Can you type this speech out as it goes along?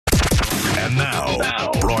And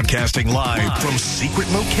now, broadcasting live from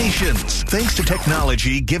secret locations, thanks to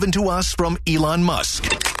technology given to us from Elon Musk.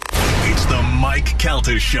 It's the Mike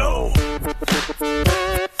Calta Show.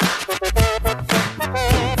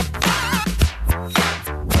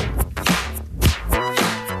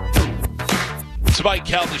 It's the Mike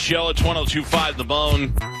Calta Show. It's 102.5 The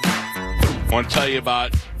Bone. I want to tell you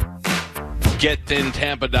about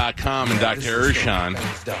GetThinTampa.com and Dr. Urshan.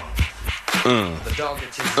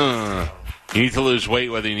 You need to lose weight,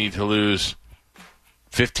 whether you need to lose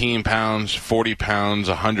 15 pounds, 40 pounds,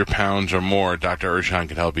 100 pounds, or more. Dr. Urshan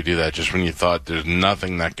can help you do that. Just when you thought there's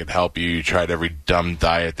nothing that could help you, you tried every dumb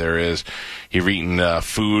diet there is. You've eaten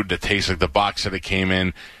food that tastes like the box that it came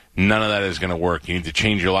in. None of that is going to work. You need to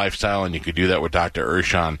change your lifestyle, and you could do that with Dr.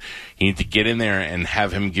 Urshan. You need to get in there and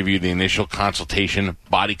have him give you the initial consultation,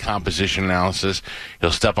 body composition analysis.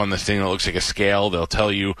 He'll step on this thing that looks like a scale. They'll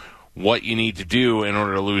tell you what you need to do in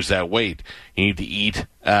order to lose that weight. You need to eat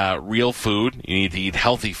real food. You need to eat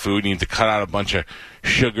healthy food. You need to cut out a bunch of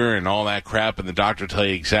sugar and all that crap, and the doctor will tell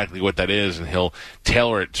you exactly what that is, and he'll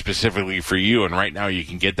tailor it specifically for you. And right now you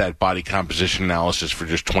can get that body composition analysis for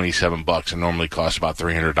just $27. It normally costs about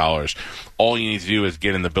 $300. All you need to do is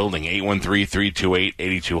get in the building,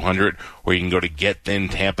 813-328-8200, or you can go to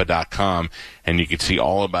GetThinTampa.com, and you can see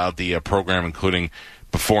all about the program, including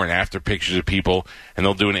before and after pictures of people, and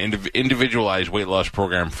they'll do an individualized weight loss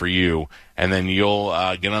program for you, and then you'll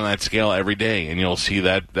get on that scale every day, and you'll see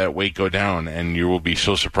that weight go down, and you will be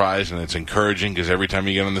so surprised, and it's encouraging because every time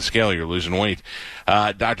you get on the scale, you're losing weight.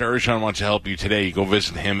 Dr. Urshan wants to help you today. You go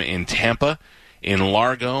visit him in Tampa, in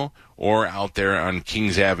Largo, or out there on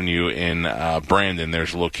Kings Avenue in Brandon.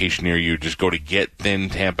 There's a location near you. Just go to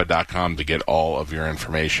GetThinTampa.com to get all of your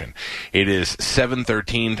information. It is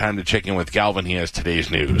 7:13. Time to check in with Galvin. He has today's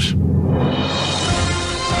news. And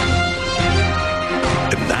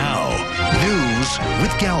now, news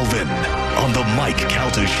with Galvin on the Mike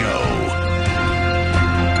Calta Show.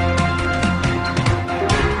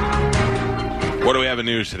 What do we have in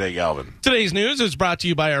news today, Galvin? Today's news is brought to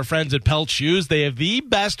you by our friends at Pelt Shoes. They have the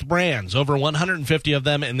best brands, over 150 of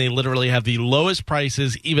them, and they literally have the lowest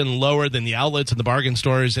prices, even lower than the outlets and the bargain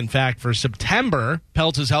stores. In fact, for September,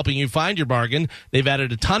 Pelt is helping you find your bargain. They've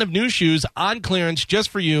added a ton of new shoes on clearance just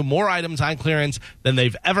for you, more items on clearance than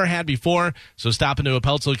they've ever had before. So stop into a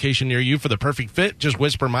Pelt's location near you for the perfect fit. Just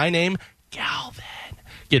whisper my name, Galvin.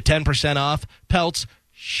 Get 10% off Pelt's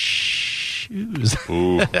shoes.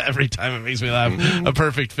 Every time it makes me laugh. A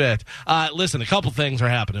perfect fit. Listen, a couple things are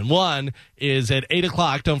happening. One is at 8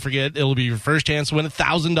 o'clock, don't forget, it'll be your first chance to win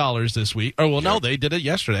 $1,000 this week. Or, well, no, they did it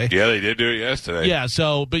yesterday. Yeah, they did do it yesterday. Yeah,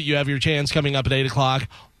 but you have your chance coming up at 8 o'clock.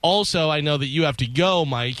 Also, I know that you have to go,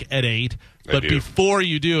 Mike, at 8. But before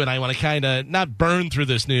you do, and I want to kind of not burn through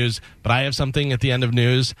this news, but I have something at the end of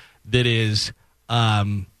news that is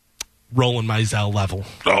Roland Mizell level.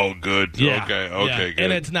 Oh, good. Yeah. Okay, good.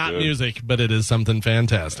 And it's not music, but it is something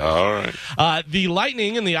fantastic. All right. The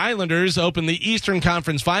Lightning and the Islanders opened the Eastern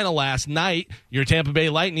Conference Final last night. Your Tampa Bay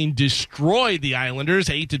Lightning destroyed the Islanders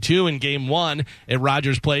 8-2 in Game 1 at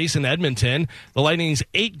Rogers Place in Edmonton. The Lightning's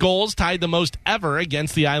 8 goals tied the most ever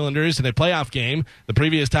against the Islanders in a playoff game, the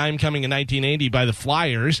previous time coming in 1980 by the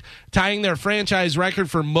Flyers. Tying their franchise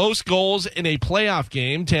record for most goals in a playoff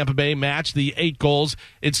game, Tampa Bay matched the 8 goals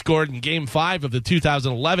it scored in Game 5 of the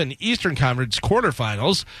 2011 Eastern Conference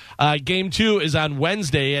quarterfinals. Game 2 is on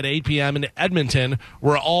Wednesday at 8 p.m. in Edmonton,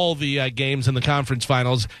 where all the games in the conference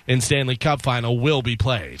finals and Stanley Cup final will be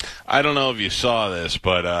played. I don't know if you saw this,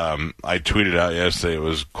 but I tweeted out yesterday, it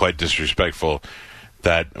was quite disrespectful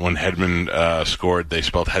that when Hedman scored, they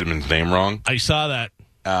spelled Hedman's name wrong. I saw that.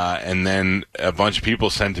 And then a bunch of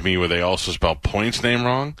people sent to me where they also spelled Point's name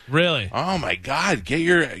wrong. Really? Oh, my God. Get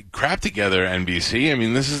your crap together, NBC. I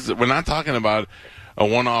mean, we're not talking about a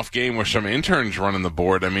one-off game where some intern's running the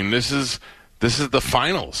board. I mean, this is the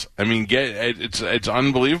finals. I mean, it's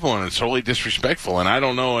unbelievable, and it's totally disrespectful. And I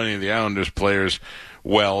don't know any of the Islanders players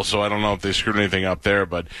well, so I don't know if they screwed anything up there.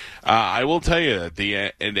 But I will tell you that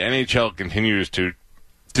the NHL continues to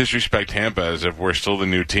disrespect Tampa as if we're still the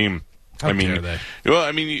new team. How dare they? Well,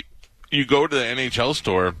 I mean, you go to the NHL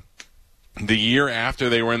store the year after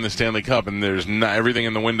they were in the Stanley Cup, and there's not everything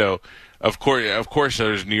in the window. Of course,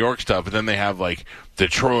 there's New York stuff, but then they have like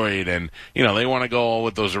Detroit, and they want to go all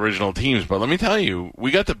with those original teams. But let me tell you,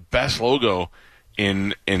 we got the best logo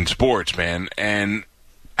in sports, man, and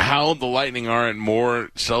how the Lightning aren't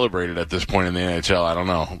more celebrated at this point in the NHL, I don't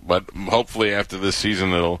know. But hopefully, after this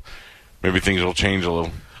season, maybe things will change a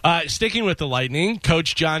little. Sticking with the Lightning,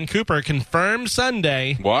 Coach John Cooper confirmed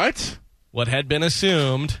Sunday what had been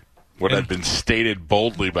assumed. what had been stated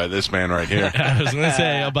boldly by this man right here. I was going to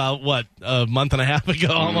say about, a month and a half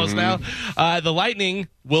ago almost now. The Lightning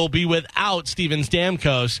will be without Steven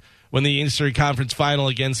Stamkos when the Eastern Conference Final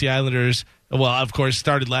against the Islanders, well, of course,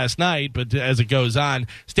 started last night, but as it goes on,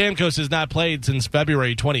 Stamkos has not played since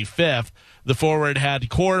February 25th. The forward had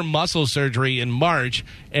core muscle surgery in March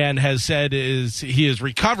and has said he is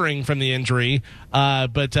recovering from the injury,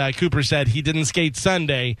 but Cooper said he didn't skate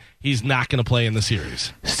Sunday. He's not going to play in the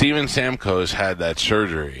series. Steven Stamkos had that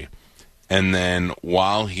surgery, and then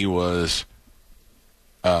while he was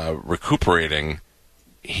recuperating,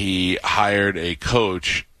 he hired a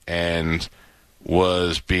coach and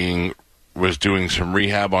was doing some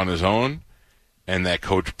rehab on his own, and that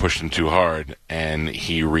coach pushed him too hard, and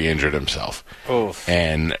he re-injured himself. Oof.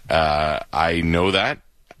 And I know that,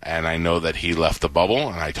 and I know that he left the bubble,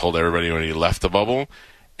 and I told everybody when he left the bubble,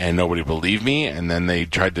 and nobody believed me, and then they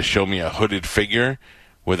tried to show me a hooded figure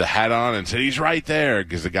with a hat on and said, he's right there,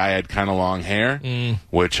 because the guy had kind of long hair,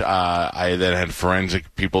 which I then had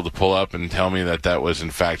forensic people to pull up and tell me that was,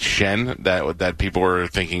 in fact, Shen, that people were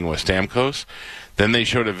thinking was Stamkos. Then they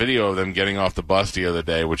showed a video of them getting off the bus the other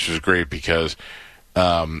day, which was great because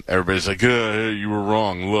everybody's like, you were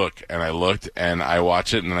wrong, look. And I looked, and I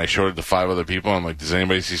watched it, and then I showed it to 5 other people. I'm like, does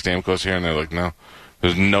anybody see Stamkos here? And they're like, no.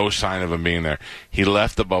 There's no sign of him being there. He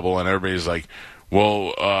left the bubble, and everybody's like,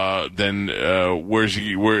 well, then where's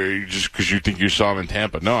he? Where just because you think you saw him in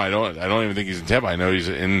Tampa? No, I don't. I don't even think he's in Tampa. I know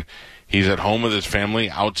he's at home with his family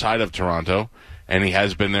outside of Toronto, and he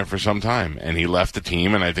has been there for some time. And he left the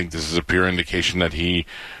team, and I think this is a pure indication that he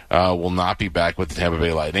will not be back with the Tampa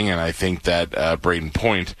Bay Lightning. And I think that Braden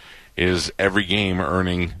Point is every game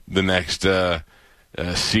earning the next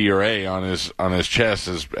C or A on his chest,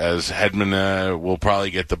 as Hedman will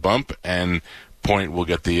probably get the bump and Point will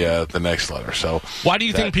get the next letter. So why do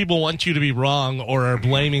you think people want you to be wrong or are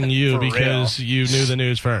blaming you because you knew the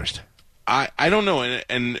news first? I don't know.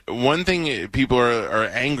 And one thing, people are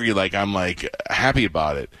angry like I'm like happy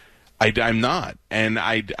about it. I'm not. And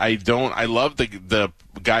I don't. I love the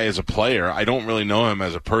guy as a player. I don't really know him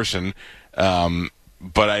as a person.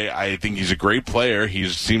 But I think he's a great player. He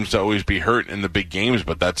seems to always be hurt in the big games,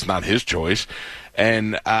 but that's not his choice.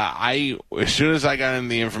 And as soon as I got in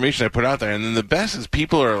the information, I put out there. And then the best is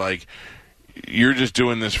people are like, you're just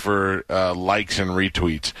doing this for likes and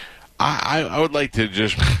retweets. I would like to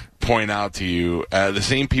just point out to you, the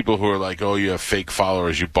same people who are like, oh, you have fake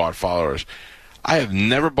followers, you bought followers. I have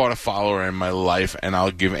never bought a follower in my life, and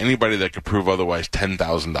I'll give anybody that could prove otherwise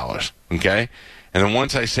 $10,000, okay? And then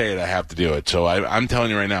once I say it, I have to do it. So I'm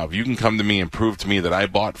telling you right now, if you can come to me and prove to me that I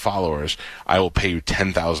bought followers, I will pay you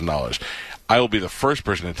 $10,000. I will be the first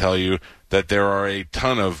person to tell you that there are a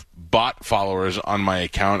ton of bot followers on my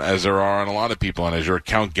account, as there are on a lot of people. And as your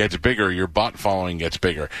account gets bigger, your bot following gets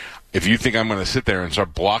bigger. If you think I'm going to sit there and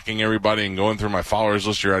start blocking everybody and going through my followers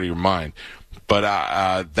list, you're out of your mind. But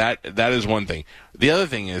that is one thing. The other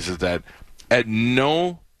thing is that at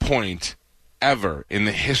no point ever in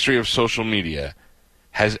the history of social media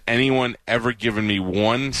has anyone ever given me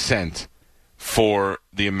 1 cent for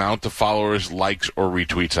the amount of followers, likes, or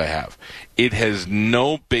retweets I have. It has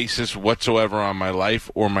no basis whatsoever on my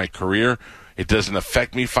life or my career. It doesn't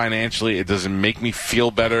affect me financially. It doesn't make me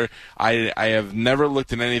feel better. I have never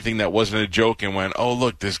looked at anything that wasn't a joke and went, oh,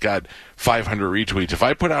 look, this got 500 retweets. If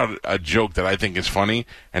I put out a joke that I think is funny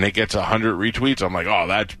and it gets 100 retweets, I'm like, oh,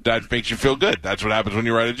 that makes you feel good. That's what happens when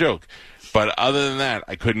you write a joke. But other than that,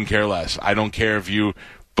 I couldn't care less. I don't care if you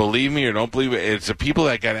believe me or don't believe it. It's the people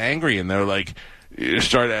that got angry and they're like,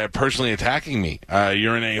 start personally attacking me.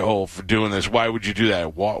 You're an a-hole for doing this. Why would you do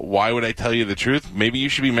that? Why would I tell you the truth? Maybe you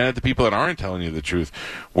should be mad at the people that aren't telling you the truth.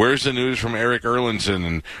 Where's the news from Eric Erlandson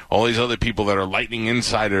and all these other people that are Lightning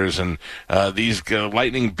insiders and these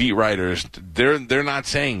Lightning beat writers? They're not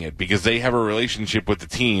saying it because they have a relationship with the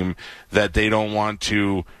team that they don't want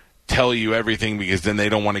to tell you everything because then they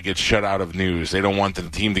don't want to get shut out of news. They don't want the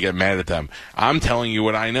team to get mad at them. I'm telling you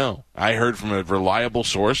what I know. I heard from a reliable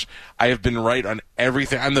source. I have been right on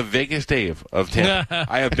everything. I'm the Vegas Dave of Tampa.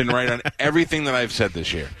 I have been right on everything that I've said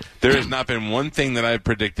this year. There has not been one thing that I've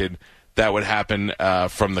predicted that would happen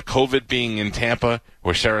from the COVID being in Tampa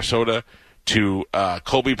or Sarasota to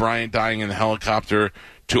Kobe Bryant dying in the helicopter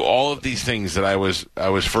to all of these things that I was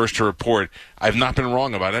first to report. I've not been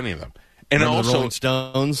wrong about any of them. And remember also the Rolling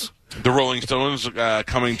Stones? The Rolling Stones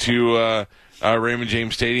coming to Raymond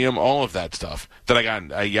James Stadium, all of that stuff that I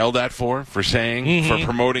got yelled at for saying, for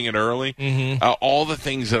promoting it early. All the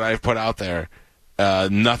things that I've put out there,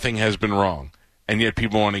 nothing has been wrong. And yet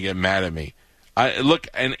people want to get mad at me. Look,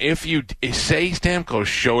 and if you say Stamkos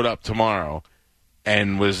showed up tomorrow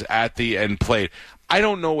and was at the and played. I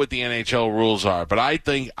don't know what the NHL rules are, but I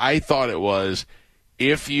thought it was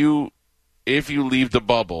if you leave the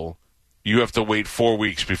bubble, you have to wait 4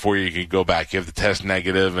 weeks before you can go back. You have to test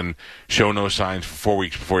negative and show no signs for 4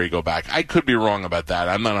 weeks before you go back. I could be wrong about that.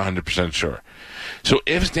 I'm not 100% sure. So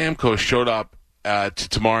if Stamkos showed up to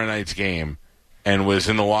tomorrow night's game and was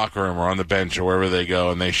in the locker room or on the bench or wherever they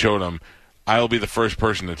go and they showed him, I'll be the first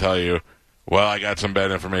person to tell you, well, I got some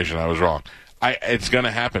bad information. I was wrong. It's going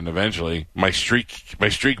to happen eventually. My streak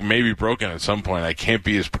may be broken at some point. I can't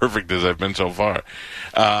be as perfect as I've been so far.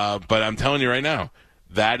 But I'm telling you right now,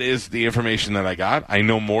 that is the information that I got. I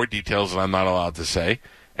know more details that I'm not allowed to say,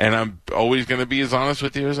 and I'm always going to be as honest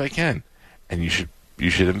with you as I can. And you should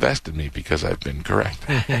invest in me because I've been correct.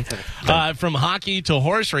 From hockey to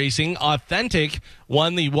horse racing, Authentic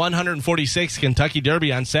won the 146th Kentucky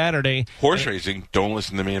Derby on Saturday. Horse racing, don't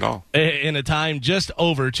listen to me at all. In a time just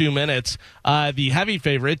over 2 minutes. The heavy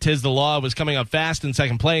favorite, Tiz the Law, was coming up fast in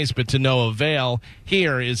second place, but to no avail.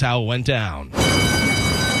 Here is how it went down.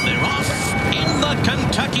 They're off in the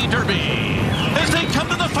Kentucky Derby. As they come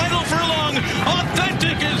to the final furlong,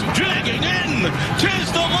 Authentic is dragging in.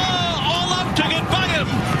 Tiz the Law all up to get by him.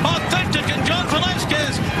 Authentic and John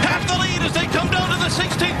Velasquez have the lead as they come down to the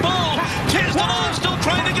 16th ball. Tiz the Law still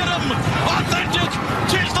trying to get him. Authentic,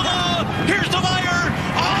 Tiz the Law, here's the wire.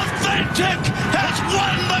 Authentic has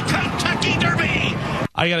won the Kentucky Derby.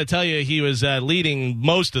 I got to tell you, he was leading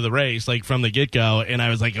most of the race, like from the get-go, and I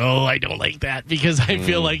was like, oh, I don't like that because I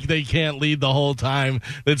feel like they can't lead the whole time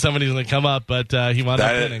that somebody's going to come up, but he wound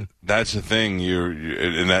up winning. That's the thing. You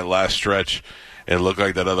in that last stretch, it looked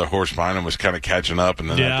like that other horse behind him was kind of catching up, and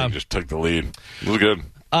then that thing just took the lead. It was good.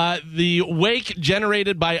 The wake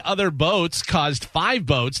generated by other boats caused 5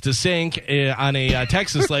 boats to sink on a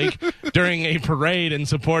Texas lake during a parade in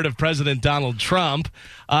support of President Donald Trump.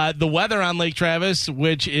 The weather on Lake Travis,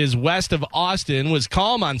 which is west of Austin, was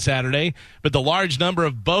calm on Saturday, but the large number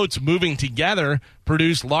of boats moving together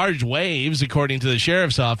produced large waves, according to the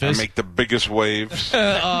sheriff's office. I make the biggest waves.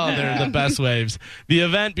 Oh, they're the best waves. The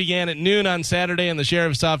event began at noon on Saturday, and the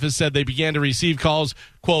sheriff's office said they began to receive calls,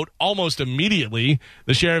 quote, almost immediately.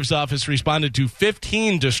 The sheriff's office responded to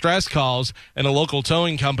 15 distress calls, and a local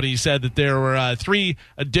towing company said that there were 3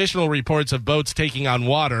 additional reports of boats taking on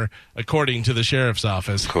water, according to the sheriff's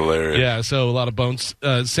office. Hilarious. Yeah, so a lot of boats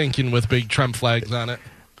sinking with big Trump flags on it.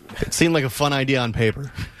 It seemed like a fun idea on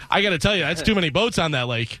paper. I got to tell you, that's too many boats on that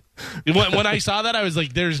lake. When I saw that, I was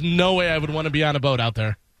like, there's no way I would want to be on a boat out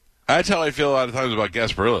there. That's how I feel a lot of times about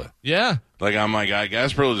Gasparilla. Yeah. Like, I'm like,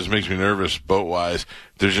 Gasparilla just makes me nervous boat-wise.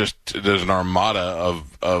 There's an armada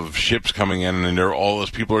of ships coming in, and all those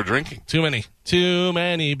people are drinking. Too many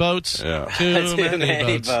boats. Yeah. Too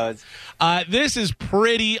many boats. This is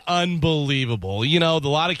pretty unbelievable. You know, a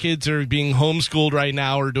lot of kids are being homeschooled right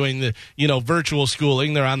now or doing the, virtual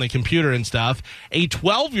schooling. They're on the computer and stuff. A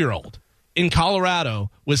 12-year-old in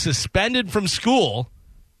Colorado was suspended from school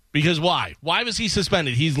because why? Why was he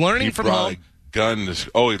suspended? He's learning from home. He's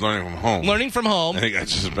learning from home. Learning from home. And he got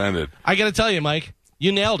suspended. I got to tell you, Mike,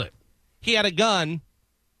 you nailed it. He had a gun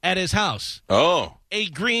at his house. Oh. A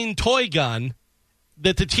green toy gun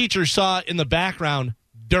that the teacher saw in the background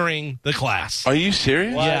during the class. Are you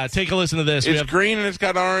serious? What? Yeah, take a listen to this. It's green and it's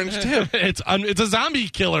got orange tip. It's a zombie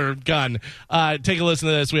killer gun. Take a listen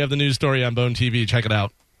to this. We have the news story on Bone TV. Check it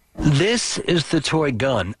out. This is the toy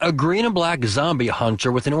gun, a green and black zombie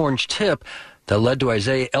hunter with an orange tip that led to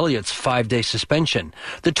Isaiah Elliott's 5-day suspension.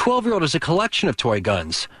 The 12-year-old has a collection of toy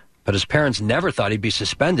guns, but his parents never thought he'd be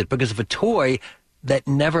suspended because of a toy that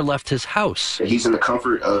never left his house. He's in the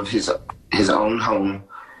comfort of his own home,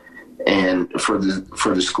 and for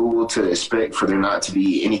the school to expect for there not to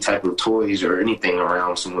be any type of toys or anything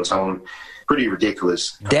around someone's home, pretty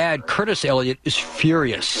ridiculous. Dad, Curtis Elliott, is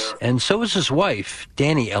furious, and so is his wife,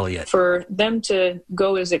 Danny Elliott. For them to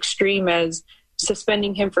go as extreme as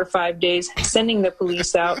suspending him for 5 days, sending the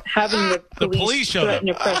police out, having the police threaten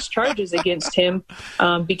to press charges against him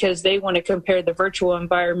because they want to compare the virtual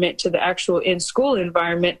environment to the actual in-school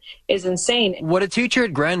environment is insane. What a teacher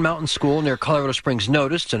at Grand Mountain School near Colorado Springs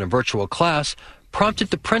noticed in a virtual class prompted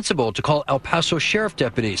the principal to call El Paso sheriff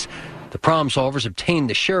deputies. The problem solvers obtained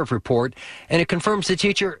the sheriff report, and it confirms the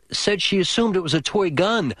teacher said she assumed it was a toy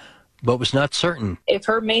gun, but was not certain. If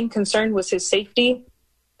her main concern was his safety,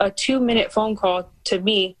 a 2-minute phone call to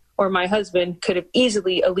me or my husband could have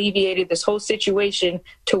easily alleviated this whole situation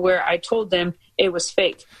to where I told them it was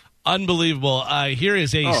fake. Unbelievable. Here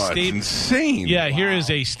is a statement. Insane. Yeah, wow. Here is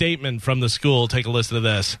a statement from the school. Take a listen to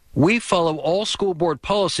this. We follow all school board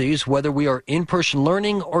policies, whether we are in-person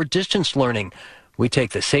learning or distance learning. We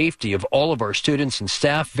take the safety of all of our students and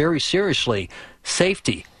staff very seriously.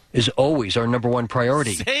 Safety is always our number one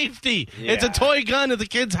priority. Safety. Yeah. It's a toy gun at the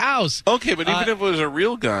kid's house. Okay, but even if it was a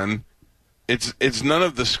real gun, it's none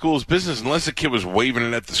of the school's business unless the kid was waving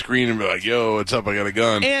it at the screen and be like, yo, what's up, I got a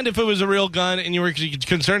gun. And if it was a real gun and you were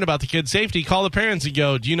concerned about the kid's safety, call the parents and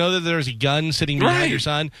go, do you know that there's a gun sitting behind your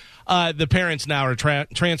son? The parents now are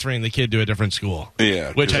transferring the kid to a different school.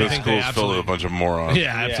 Yeah, which I think school's filled with a bunch of morons.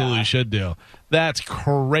 Yeah, absolutely should do. That's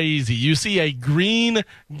crazy. You see a green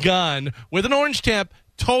gun with an orange tip,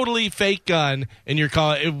 totally fake gun, and you're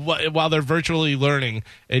calling while they're virtually learning,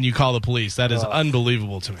 and you call the police. That is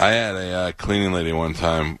unbelievable to me. I had a cleaning lady one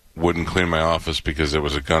time wouldn't clean my office because there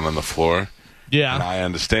was a gun on the floor. Yeah, and I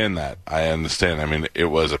understand that. I mean, it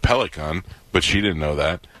was a pellet gun, but she didn't know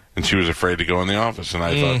that, and she was afraid to go in the office. And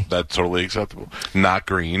I thought that's totally acceptable. Not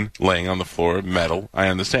green, laying on the floor, metal. I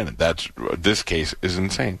understand it. This case is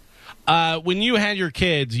insane. When you had your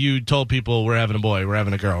kids, you told people we're having a boy, we're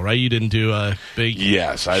having a girl, right? You didn't do a big...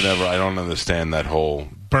 Yes, I don't understand that whole...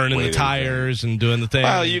 burning the tires and doing the thing.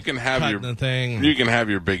 Well, you can have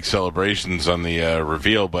your big celebrations on the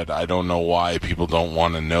reveal, but I don't know why people don't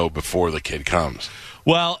want to know before the kid comes.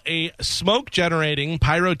 Well, a smoke-generating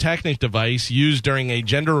pyrotechnic device used during a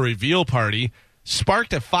gender reveal party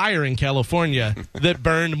sparked a fire in California that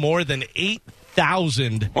burned more than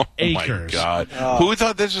 8,000 acres. Oh, my God. Who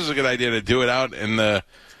thought this was a good idea to do it out in the...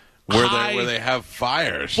 Where they have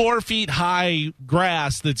fires. 4 feet high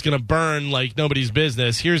grass that's going to burn like nobody's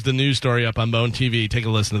business. Here's the news story up on Bone TV. Take a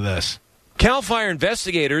listen to this. CAL FIRE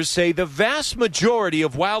investigators say the vast majority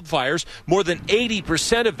of wildfires, more than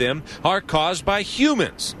 80% of them, are caused by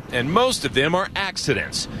humans, and most of them are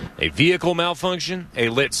accidents. A vehicle malfunction, a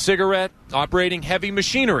lit cigarette, operating heavy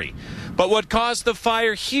machinery. But what caused the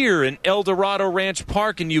fire here in El Dorado Ranch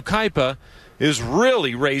Park in Yucaipa is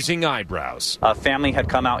really raising eyebrows. A family had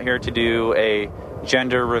come out here to do a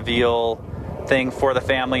gender reveal thing for the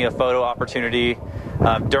family, a photo opportunity.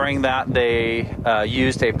 During that, they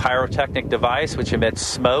used a pyrotechnic device which emits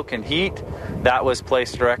smoke and heat. That was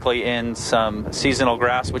placed directly in some seasonal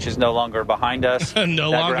grass, which is no longer behind us. No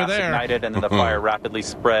longer grass there. Ignited, and then the fire rapidly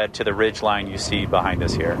spread to the ridge line you see behind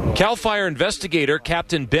us here. CAL FIRE investigator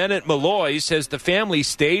Captain Bennett Malloy says the family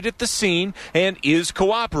stayed at the scene and is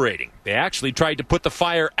cooperating. They actually tried to put the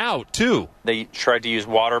fire out, too. They tried to use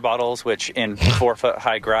water bottles, which in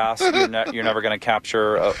 4-foot-high grass, you're never going to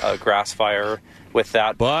capture a grass fire with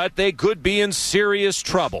that. But they could be in serious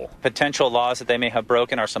trouble. Potential laws that they may have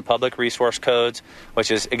broken are some public resource codes,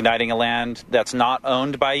 which is igniting a land that's not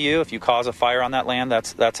owned by you. If you cause a fire on that land,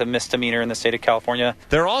 that's a misdemeanor in the state of California.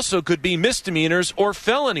 There also could be misdemeanors or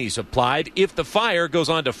felonies applied if the fire goes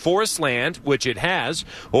onto forest land, which it has,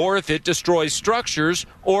 or if it destroys structures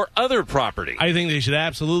or other property. I think they should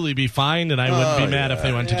absolutely be fined, and I wouldn't be mad if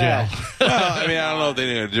they went to jail. Well, I mean, I don't know if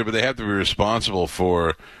they need to do, but they have to be responsible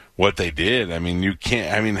for what they did. I mean, you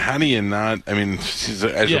can't. I mean, how do you not? I mean, as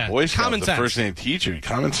a Boy Scout, the first thing they teach you,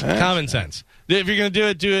 common sense. Common sense. If you're going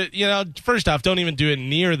to do it, you know, first off, don't even do it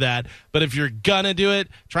near that. But if you're going to do it,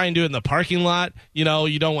 try and do it in the parking lot. You know,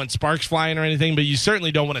 you don't want sparks flying or anything, but you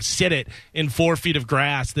certainly don't want to sit it in 4 feet of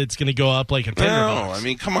grass that's going to go up like a tinderbox. No, I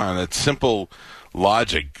mean, come on. It's simple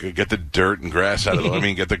logic. Get the dirt and grass out of the way. I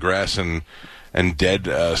mean, get the grass and dead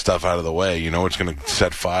stuff out of the way. You know it's going to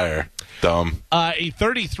set fire. Dumb. A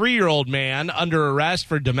 33-year-old man under arrest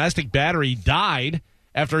for domestic battery died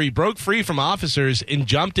after he broke free from officers and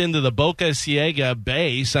jumped into the Boca Ciega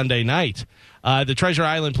Bay Sunday night. The Treasure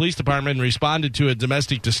Island Police Department responded to a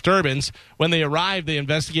domestic disturbance. When they arrived, they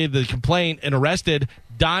investigated the complaint and arrested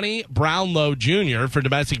Donnie Brownlow Jr. for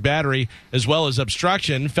domestic battery as well as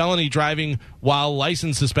obstruction, felony driving while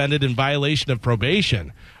license suspended, in violation of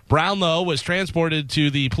probation. Brownlow was transported to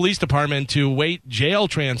the police department to await jail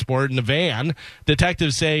transport in a van.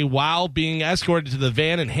 Detectives say while being escorted to the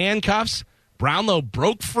van in handcuffs, Brownlow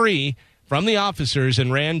broke free from the officers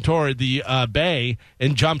and ran toward the bay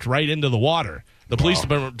and jumped right into the water. The police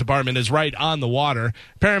department is right on the water.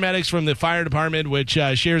 Paramedics from the fire department, which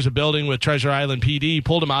shares a building with Treasure Island PD,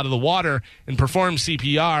 pulled him out of the water and performed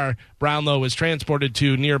CPR. Brownlow was transported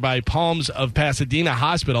to nearby Palms of Pasadena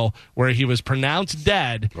Hospital, where he was pronounced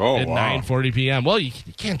dead at 9:40 p.m. Well, you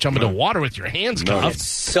can't jump into water with your hands cuffed. It's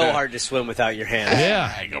so hard to swim without your hands.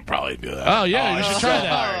 Yeah. I could probably do that. Oh, yeah, you should try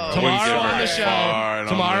that.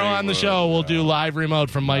 Tomorrow on the show, we'll do live remote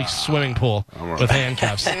from Mike's swimming pool with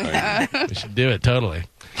handcuffs. We should do it, totally.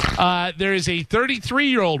 There is a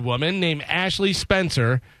 33-year-old woman named Ashley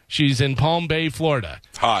Spencer. She's in Palm Bay, Florida.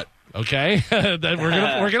 It's hot. Okay,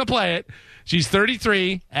 we're gonna play it. She's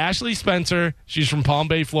 33, Ashley Spencer. She's from Palm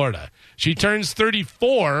Bay, Florida. She turns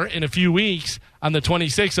 34 in a few weeks on the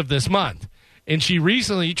 26th of this month. And she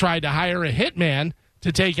recently tried to hire a hitman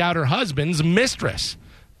to take out her husband's mistress.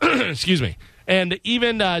 Excuse me. And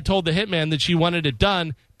even told the hitman that she wanted it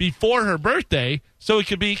done before her birthday so it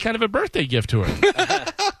could be kind of a birthday gift to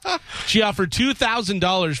her. She offered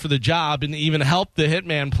 $2,000 for the job and even helped the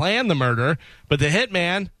hitman plan the murder. But the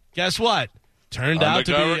hitman, guess what? Turned out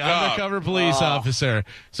to be undercover police officer.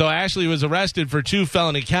 So Ashley was arrested for 2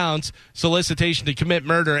 felony counts, solicitation to commit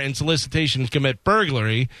murder and solicitation to commit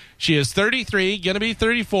burglary. She is 33, going to be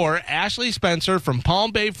 34. Ashley Spencer from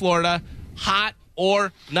Palm Bay, Florida. Hot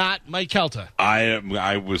or not, Mike Kelta?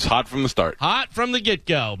 I was hot from the start. Hot from the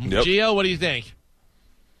get-go. Yep. Gio, what do you think?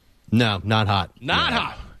 No, not hot. Not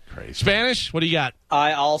hot. Crazy. Spanish, what do you got?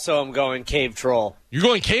 I also am going cave troll. You're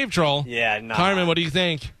going cave troll? Yeah, not Carmen, hot. what do you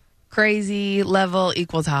think? Crazy level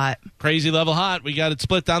equals hot. Crazy level hot. We got it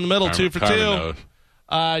split down the middle, Carmen, 2 for Carmen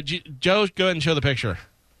 2. Joe, go ahead and show the picture.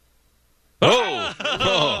 Oh!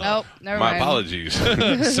 Nope, never My mind. apologies.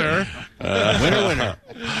 Sir. Winner.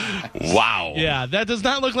 Wow. Yeah, that does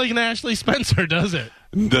not look like an Ashley Spencer, does it?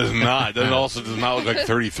 Does not. That also does not look like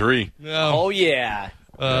 33. No. Oh, yeah.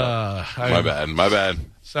 My bad.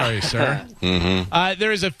 Sorry, sir.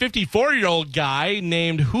 There is a 54-year-old guy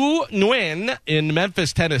named Hu Nguyen in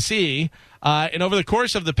Memphis, Tennessee. And over the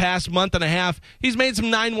course of the past month and a half, he's made some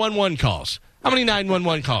 911 calls. How many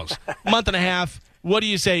 911 calls? Month and a half. What do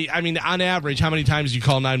you say? I mean, on average, how many times do you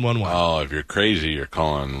call 911? Oh, if you're crazy, you're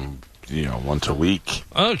calling, once a week.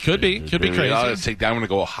 Oh, it could be. Could be crazy. I'm going to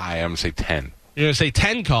go high. I'm going to say 10. You're going to say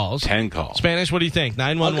 10 calls? 10 calls. Spanish, what do you think?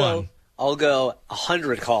 911. I'll go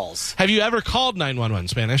 100 calls. Have you ever called 911,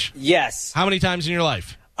 Spanish? Yes. How many times in your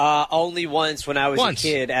life? Only once when I was a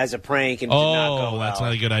kid as a prank and did not go well. That's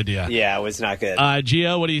not a good idea. Yeah, it was not good.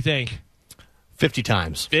 Gio, what do you think? 50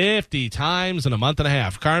 times. 50 times in a month and a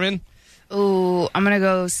half. Carmen? Ooh, I'm going to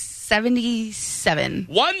go 77.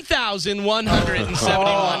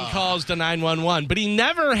 1,171 calls to 911, but he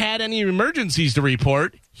never had any emergencies to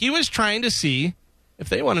report. He was trying to see if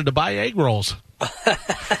they wanted to buy egg rolls.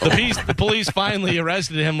 The police finally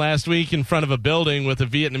arrested him last week in front of a building with a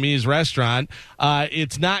Vietnamese restaurant.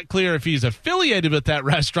 It's not clear if he's affiliated with that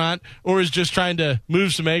restaurant or is just trying to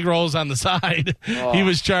move some egg rolls on the side. He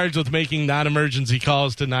was charged with making non-emergency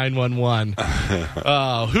calls to 911.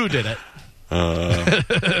 Who did it?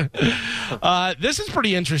 This is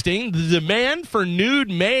pretty interesting. The demand for nude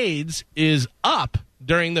maids is up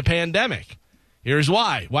during the pandemic. Here's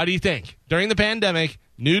why. Why do you think? During the pandemic,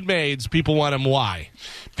 nude maids, people want them. Why?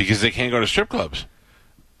 Because they can't go to strip clubs.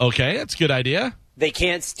 Okay, that's a good idea. They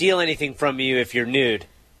can't steal anything from you if you're nude.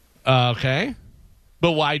 Okay.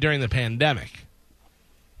 But why during the pandemic?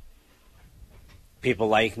 People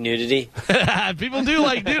like nudity. People do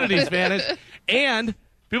like nudity, Spanish. And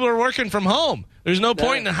people are working from home. There's no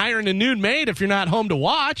point in hiring a nude maid if you're not home to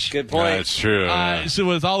watch. Good point. That's true. So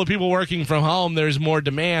with all the people working from home, there's more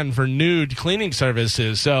demand for nude cleaning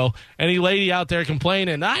services. So any lady out there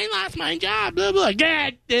complaining, I lost my job, blah, blah,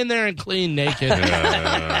 get in there and clean naked.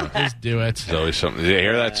 Just do it. There's always something. Did you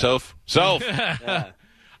hear that, Soph? Soph!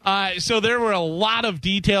 So there were a lot of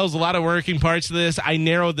details, a lot of working parts to this. I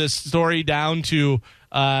narrowed this story down to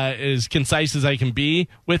as concise as I can be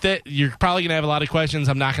with it. You're probably going to have a lot of questions.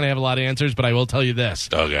 I'm not going to have a lot of answers, but I will tell you this.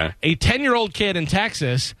 Okay. A 10-year-old kid in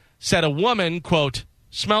Texas said a woman, quote,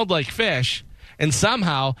 smelled like fish, and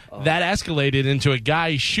somehow that escalated into a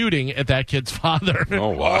guy shooting at that kid's father. Oh,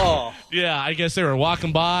 wow. Yeah, I guess they were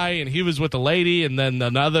walking by, and he was with the lady, and then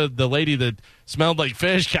the lady that smelled like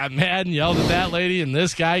fish got mad and yelled at that lady, and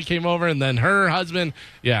this guy came over, and then her husband,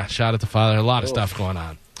 shot at the father. A lot of stuff going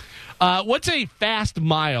on. What's a fast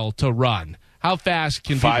mile to run? How fast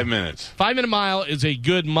can 5 minutes? 5-minute mile is a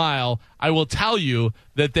good mile. I will tell you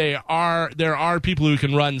that there are people who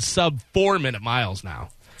can run sub 4-minute miles now.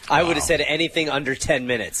 I would have said anything under 10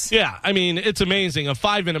 minutes. Yeah, I mean, it's amazing. A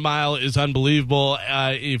 5-minute mile is unbelievable.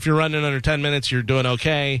 If you're running under 10 minutes, you're doing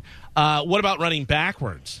okay. What about running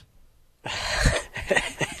backwards?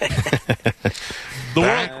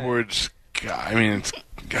 Backwards, I mean, it's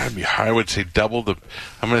got to be hard. I would say double the.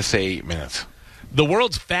 I'm going to say 8 minutes. The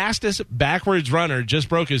world's fastest backwards runner just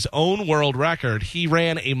broke his own world record. He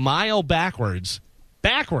ran a mile backwards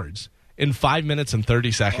in 5 minutes and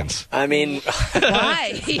 30 seconds. I mean,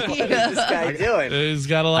 Why? what is this guy doing? He's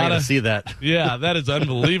got a lot of... see that. Yeah, that is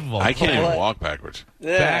unbelievable. I can't even walk backwards.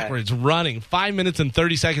 Yeah. Backwards running 5 minutes and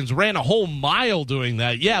 30 seconds, ran a whole mile doing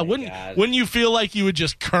that. Yeah, wouldn't you feel like you would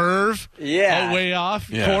just curve way off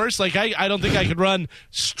course? Like I don't think I could run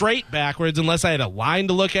straight backwards unless I had a line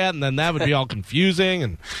to look at, and then that would be all confusing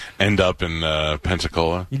and end up in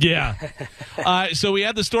Pensacola. Yeah. So we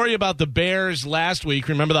had the story about the bears last week.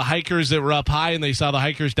 Remember the hikers that were up high and they saw the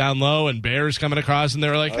hikers down low and bears coming across, and they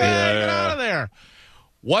were like, "Hey, get out of there!"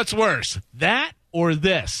 What's worse, that or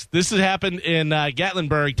this? This has happened in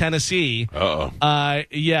Gatlinburg, Tennessee.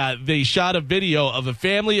 Yeah, they shot a video of a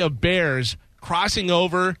family of bears crossing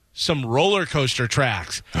over some roller coaster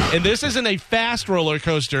tracks. And this isn't a fast roller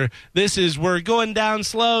coaster. This is, we're going down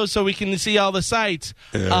slow so we can see all the sights.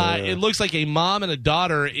 It looks like a mom and a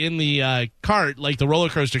daughter in the cart, like the roller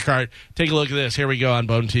coaster cart. Take a look at this. Here we go on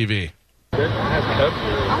Bone TV. Oh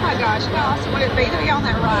my gosh, how awesome would it be to be on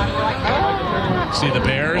that ride? We're like, oh. See the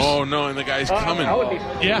bears? Oh no, and the guy's coming.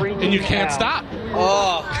 Yeah, and you can't stop.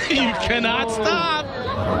 Oh, You cannot stop.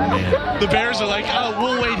 The bears are like, "Oh,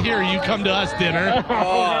 we'll wait here. You come to us, dinner."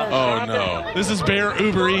 Oh no. This is Bear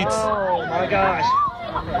Uber Eats. Oh my gosh.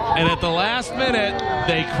 And at the last minute,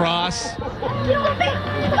 they cross.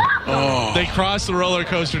 They cross the roller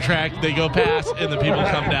coaster track. They go past, and the people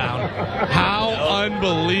come down. How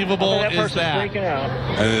unbelievable is that?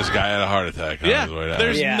 And this guy had a heart attack on his way down.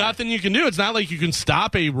 There's nothing you can do. It's not like you can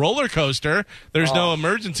stop a roller coaster. There's no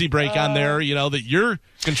emergency brake on there, that you're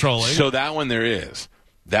controlling. So that one there is.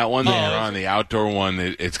 That one that you're on, the outdoor one,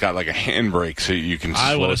 it's got like a handbrake so you can slow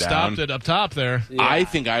down. I would have stopped it up top there. Yeah. I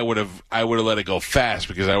think I would have let it go fast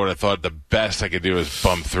because I would have thought the best I could do is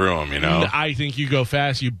bump through him, I think you go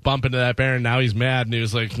fast, you bump into that bear, and now he's mad, and he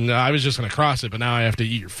was like, "No, I was just going to cross it, but now I have to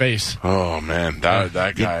eat your face." Oh, man,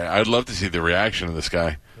 that guy. I'd love to see the reaction of this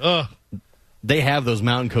guy. Ugh. They have those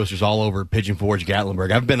mountain coasters all over Pigeon Forge,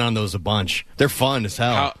 Gatlinburg. I've been on those a bunch. They're fun as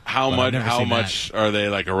hell. How much are they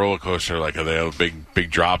like a roller coaster? Like, are they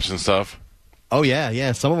big drops and stuff? Oh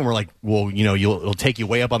yeah. Some of them are like, well, it'll take you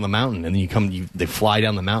way up on the mountain, and then they fly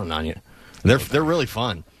down the mountain on you. They're really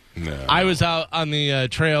fun. No. I was out on the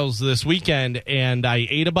trails this weekend, and I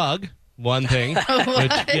ate a bug. One thing,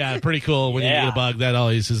 which, pretty cool when you eat a bug. That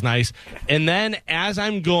always is nice. And then as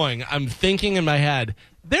I'm going, I'm thinking in my head,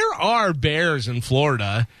 there are bears in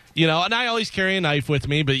Florida, and I always carry a knife with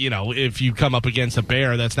me, but, if you come up against a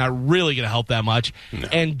bear, that's not really going to help that much. No.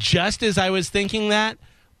 And just as I was thinking that,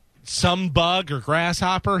 some bug or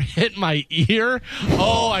grasshopper hit my ear.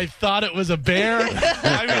 Oh, I thought it was a bear.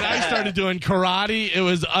 I started doing karate. It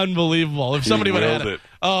was unbelievable. If somebody would have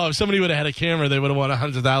had a camera, they would have won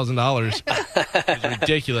 $100,000. It was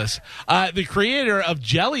ridiculous. The creator of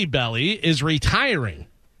Jelly Belly is retiring,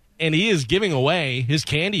 and he is giving away his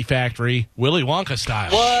candy factory, Willy Wonka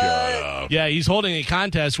style. What? Shut up. Yeah, he's holding a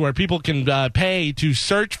contest where people can pay to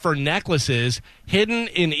search for necklaces hidden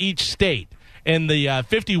in each state. And the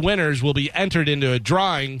 50 winners will be entered into a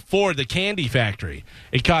drawing for the candy factory.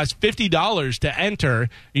 It costs $50 to enter.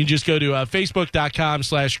 You can just go to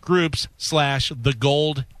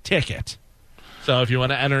facebook.com/groups/thegoldticket. So if you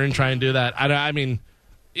want to enter and try and do that, I mean,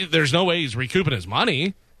 there's no way he's recouping his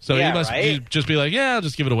money. So he must just be like, I'll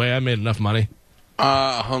just give it away. I made enough money.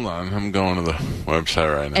 Hold on. I'm going to the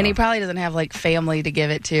website right now. And he probably doesn't have, family to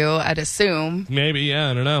give it to, I'd assume. Maybe,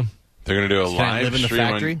 I don't know. They're going to do a live live in the stream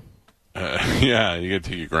factory? Yeah, you got to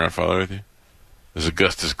take your grandfather with you. Is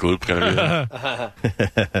Augustus Gloop going to be there?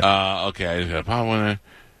 Okay, I just got to pop one in.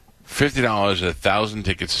 $50, 1,000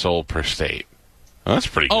 tickets sold per state. Well, that's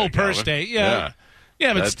pretty good. Oh, per Galvin. state, yeah.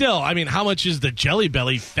 Yeah, but still, how much is the Jelly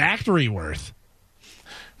Belly factory worth?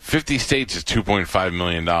 50 states is $2.5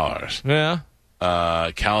 million. Yeah.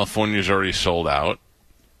 California's already sold out.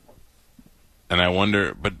 And I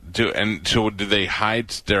wonder, so do they hide?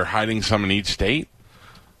 They're hiding some in each state?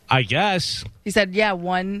 I guess. He said,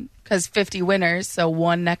 one, because 50 winners, so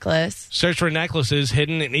one necklace. Search for necklaces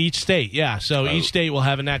hidden in each state. Yeah, so each state will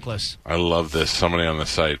have a necklace. I love this. Somebody on the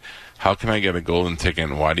site. How can I get a golden ticket,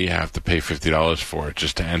 and why do you have to pay $50 for it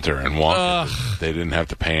just to enter? And Wonka, they didn't have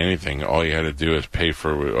to pay anything. All you had to do is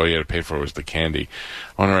all you had to pay for was the candy.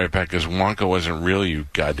 I want to write back, because Wonka wasn't real, you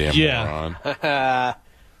goddamn moron. I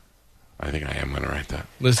think I am going to write that.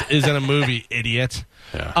 This isn't a movie, idiot.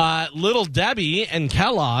 Yeah. Little Debbie and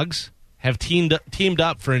Kellogg's have teamed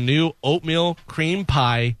up for a new oatmeal cream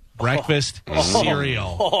pie breakfast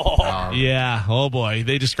cereal. Yeah, oh boy.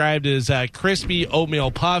 They described it as crispy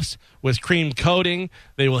oatmeal puffs with cream coating.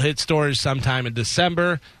 They will hit stores sometime in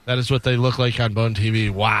December. That is what they look like on Bone TV.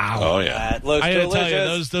 Wow. Oh, yeah. That looks I gotta delicious.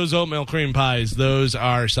 tell you, those oatmeal cream pies, those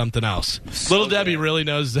are something else. Little Debbie really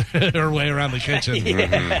knows her way around the kitchen.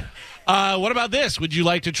 What about this? Would you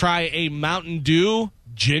like to try a Mountain Dew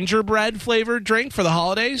gingerbread flavored drink for the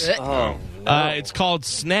holidays? Oh, It's called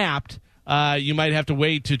Snapped. You might have to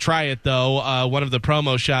wait to try it, though. One of the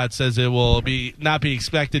promo shots says it will not be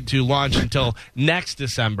expected to launch until next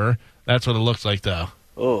December. That's what it looks like, though.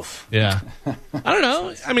 Oof. Yeah. I don't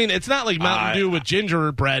know. I mean, it's not like Mountain Dew with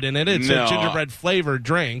gingerbread in it. It's a gingerbread flavored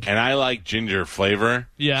drink. And I like ginger flavor.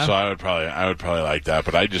 Yeah. So I would probably like that,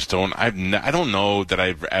 but I just don't. I don't know that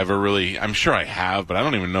I've ever really. I'm sure I have, but I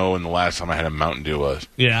don't even know when the last time I had a Mountain Dew was.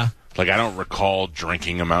 Yeah. Like, I don't recall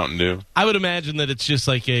drinking a Mountain Dew. I would imagine that it's just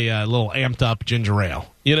like a little amped up ginger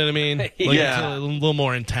ale. You know what I mean? Like Yeah. It's a little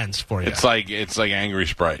more intense for you. It's like Angry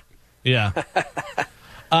Sprite. Yeah.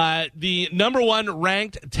 The number one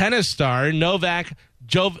ranked tennis star, Novak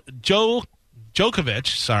Djokovic,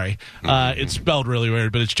 sorry, it's spelled really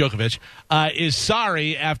weird, but it's Djokovic, is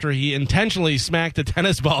sorry after he intentionally smacked a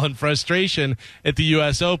tennis ball in frustration at the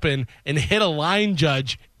U.S. Open and hit a line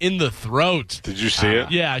judge in the throat. Did you see it?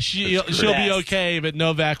 Yeah, she'll be okay, but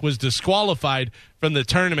Novak was disqualified from the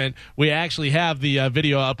tournament. We actually have the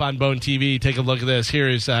video up on Bone TV. Take a look at this. Here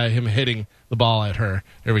is him hitting the ball at her.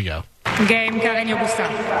 Here we go. Game, Cariño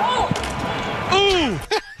Gustavo. Ooh!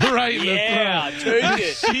 Right in Yeah, the throat. took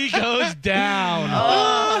it. She goes down.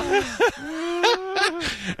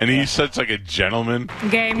 And he's such like a gentleman.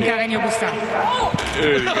 Game, Cariño Gustavo.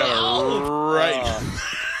 Dude, he got it right.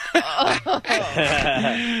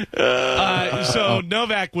 So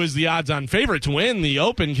Novak was the odds-on favorite to win the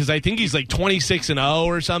Open because I think he's like 26-0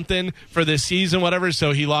 or something for this season, whatever.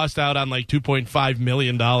 So he lost out on like $2.5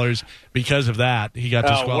 million because of that. He got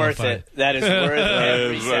disqualified. Worth it. That is worth every That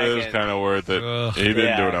is second. kind of worth it. He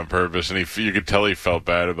didn't do it on purpose, and you could tell he felt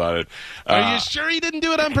bad about it. Are you sure he didn't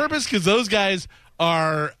do it on purpose? Because those guys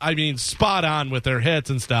are, I mean, spot on with their hits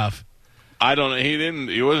and stuff. I don't know.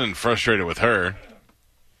 He wasn't frustrated with her.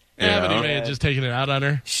 Yeah, but he may have just taken it out on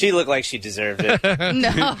her. She looked like she deserved it.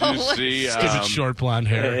 No. Did you see? Stupid short blonde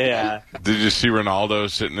hair. Yeah. Did you see Ronaldo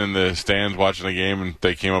sitting in the stands watching the game, and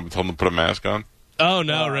they came up and told him to put a mask on? Oh,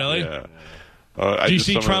 no, really? Yeah. Did you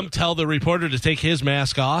see Trump tell the reporter to take his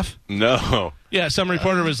mask off? No. Yeah, some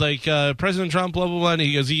reporter was like, President Trump, blah, blah, blah. And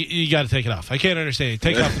he goes, you got to take it off. I can't understand.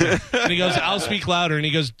 Take it off. And he goes, I'll speak louder. And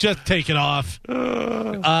he goes, just take it off.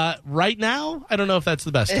 Right now, I don't know if that's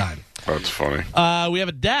the best time. That's funny. We have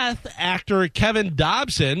a death. Actor Kevin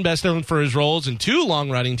Dobson, best known for his roles in two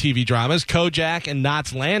long-running TV dramas, Kojak and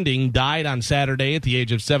Knots Landing, died on Saturday at the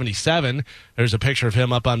age of 77. There's a picture of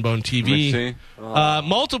him up on Bone TV.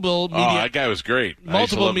 Multiple media, that guy was great.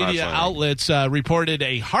 Multiple media outlets reported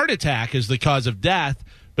a heart attack as the cause of death,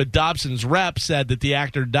 but Dobson's rep said that the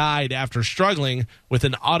actor died after struggling with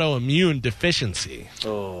an autoimmune deficiency.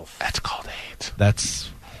 Oh, that's called AIDS.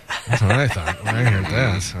 That's what I thought when I heard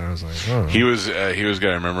this. I was like, oh. He was a guy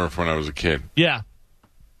I remember from when I was a kid. Yeah.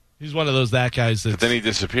 He's one of those guys But then he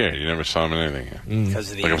disappeared. You never saw him in anything.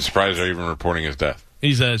 Because of the I'm surprised they're even reporting his death.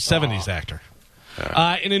 He's a 70s actor.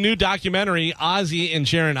 Yeah. In a new documentary, Ozzy and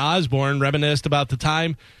Sharon Osbourne reminisced about the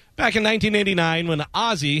time back in 1989 when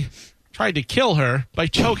Ozzy tried to kill her by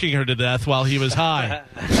choking her to death while he was high.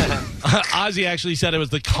 Ozzy actually said it was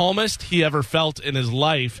the calmest he ever felt in his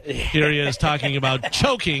life. Here he is talking about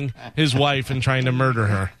choking his wife and trying to murder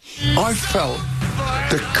her. I felt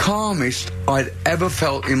the calmest I'd ever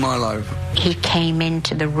felt in my life. He came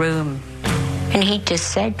into the room and he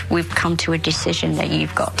just said, we've come to a decision that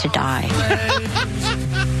you've got to die.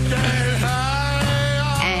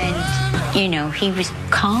 And, you know, he was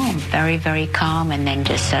calm, very, very calm, and then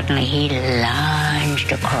just suddenly he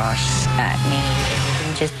lunged across at me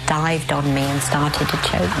and just dived on me and started to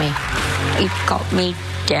choke me. He got me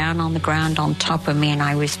down on the ground on top of me, and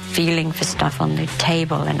I was feeling for stuff on the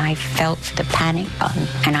table, and I felt the panic button,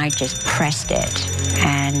 and I just pressed it.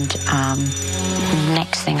 And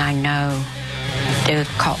next thing I know, the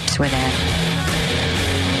cops were there.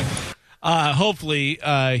 Hopefully,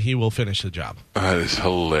 he will finish the job. That is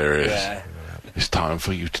hilarious. Yeah. It's time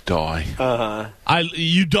for you to die.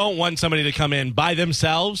 You don't want somebody to come in by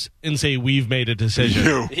themselves and say, we've made a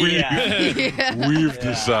decision. We've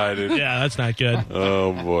decided. Yeah, that's not good.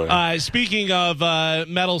 Oh, boy. Speaking of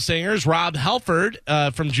metal singers, Rob Halford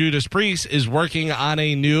from Judas Priest is working on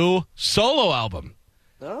a new solo album.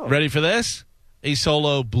 Oh. Ready for this? A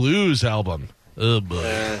solo blues album. Oh,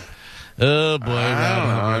 boy. Oh, boy. I don't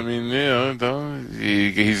know. I mean, you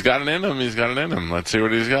He's got it in him. He's got it in him. Let's see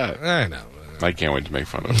what he's got. I know. I can't wait to make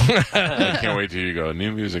fun of him. I can't wait till you go,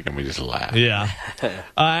 new music, and we just laugh. Yeah.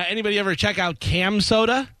 Anybody ever check out Cam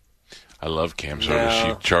Soda? I love Cam Soda.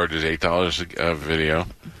 No. She charges $8 a video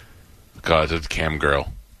because it's Cam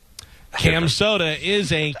Girl. Cam Soda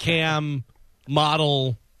is a cam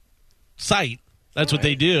model site. That's what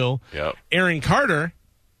they do. Yep. Aaron Carter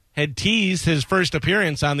had teased his first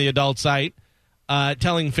appearance on the adult site,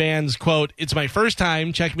 telling fans, quote, "It's my first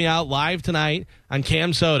time. Check me out live tonight on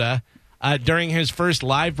Cam Soda." During his first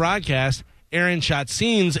live broadcast, Aaron shot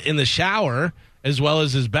scenes in the shower as well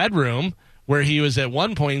as his bedroom, where he was at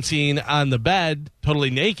one point seen on the bed, totally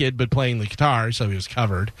naked, but playing the guitar, so he was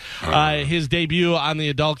covered. His debut on the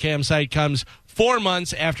adult cam site comes 4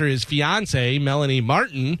 months after his fiancée, Melanie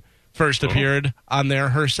Martin, first appeared on there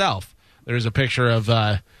herself. There's a picture of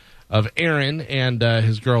Aaron and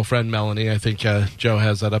his girlfriend, Melanie. I think Joe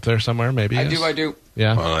has that up there somewhere, maybe. I do.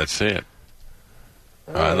 Yeah. Well, let's see it.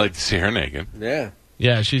 I'd like to see her naked. Yeah.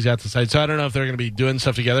 Yeah, she's got the site. So I don't know if they're going to be doing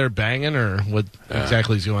stuff together, banging, or what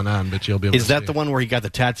exactly is going on, but you'll be able to see. Is that the one where he got the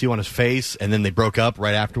tattoo on his face and then they broke up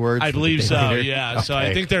right afterwards? I believe so, yeah. Okay. So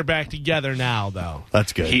I think they're back together now, though.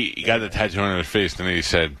 That's good. He got the tattoo on his face, and then he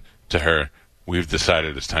said to her, "We've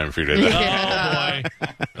decided it's time for you to die."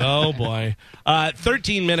 Oh, boy.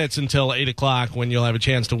 13 minutes until 8 o'clock when you'll have a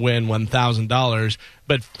chance to win $1,000.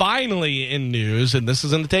 But finally in news, and this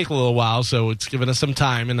is going to take a little while, so it's given us some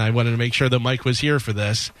time, and I wanted to make sure that Mike was here for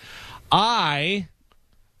this. I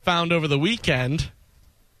found over the weekend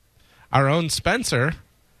our own Spencer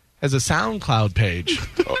has a SoundCloud page.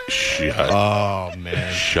 Oh,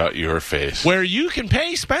 man. Shut your face. Where you can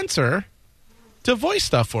pay Spencer to voice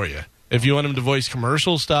stuff for you. If you want him to voice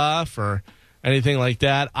commercial stuff or anything like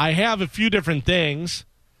that. I have a few different things.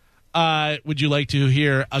 Would you like to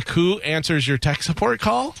hear Aku answers your tech support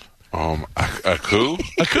call? Aku?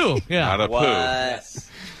 Aku, yeah. Not a poo.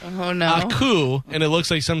 Oh, no. Aku, and it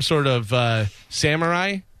looks like some sort of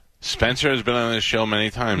samurai. Spencer has been on this show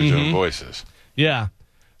many times doing voices. Yeah.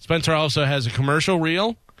 Spencer also has a commercial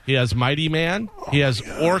reel. He has Mighty Man. He has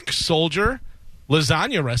Orc Soldier.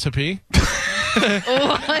 Lasagna recipe.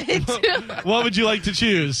 What would you like to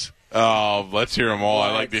choose? Oh, let's hear them all.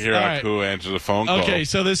 I like to hear Aku answer the phone call. Okay,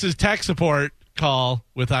 so this is tech support call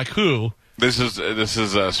with Aku. This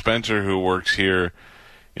is Spencer, who works here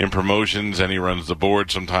in promotions, and he runs the board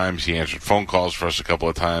sometimes. He answered phone calls for us a couple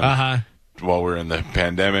of times while we're in the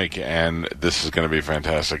pandemic, and this is going to be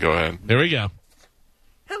fantastic. Go ahead. There we go.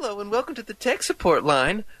 Hello, and welcome to the tech support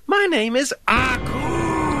line. My name is Aku.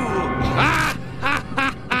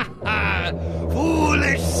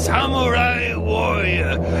 Foolish samurai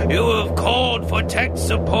warrior, you have called for tech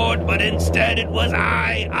support, but instead it was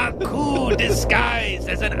I, Aku, disguised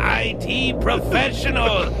as an IT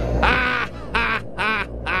professional.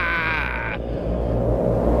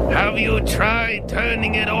 Have you tried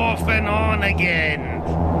turning it off and on again?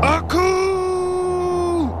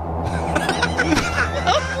 Aku!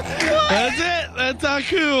 That's it. That's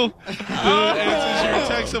Aku. Answers your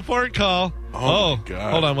tech support call. Oh,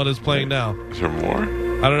 God. Hold on. What is playing now? Is there more?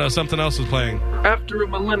 I don't know. Something else is playing. After a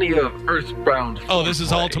millennia of earthbound this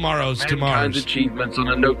is all tomorrow's. Mankind's achievements on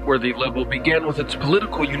a noteworthy level began with its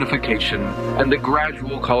political unification and the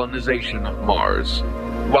gradual colonization of Mars.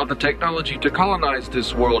 While the technology to colonize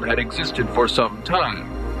this world had existed for some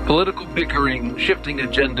time, political bickering, shifting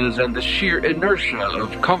agendas, and the sheer inertia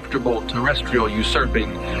of comfortable terrestrial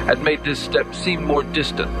usurping had made this step seem more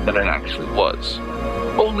distant than it actually was.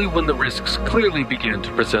 Only when the risks clearly began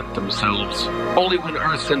to present themselves, only when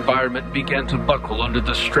Earth's environment began to buckle under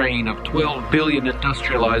the strain of 12 billion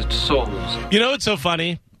industrialized souls. You know what's so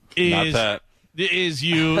funny? Not that. Is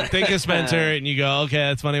you think of Spencer and you go, okay,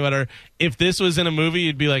 that's funny, whatever. If this was in a movie,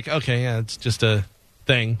 you'd be like, okay, yeah, it's just a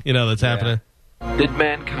thing, that's happening. Did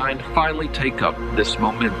mankind finally take up this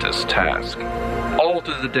momentous task? All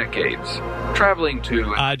through the decades, traveling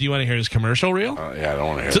to... do you want to hear his commercial reel? Yeah, I don't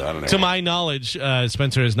want to hear that anymore. To my knowledge,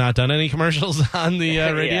 Spencer has not done any commercials on the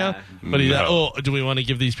radio. But do we want to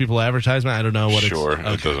give these people advertisement? I don't know what Sure,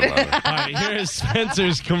 it doesn't matter. All right, here is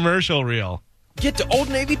Spencer's commercial reel. Get to Old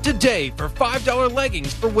Navy today for $5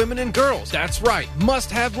 leggings for women and girls. That's right.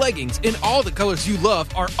 Must-have leggings in all the colors you love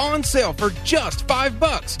are on sale for just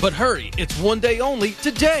 $5. But hurry, it's one day only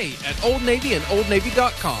today at Old Navy and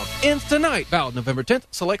OldNavy.com. Ends tonight. Valid November 10th.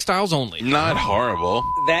 Select styles only. Not horrible.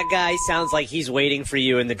 That guy sounds like he's waiting for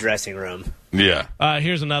you in the dressing room. Yeah.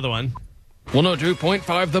 Here's another one.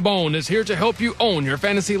 102.5 The Bone is here to help you own your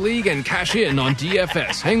fantasy league and cash in on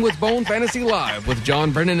DFS. Hang with Bone Fantasy Live with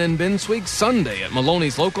John Brennan and Ben Swig Sunday at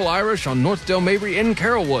Maloney's Local Irish on Northdale Mabry in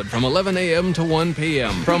Carrollwood from 11 a.m. to 1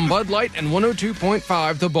 p.m. From Bud Light and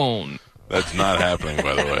 102.5 The Bone. That's not happening,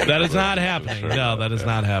 by the way. That is not happening. No, that is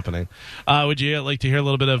not happening. Would you like to hear a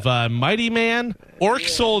little bit of Mighty Man, Orc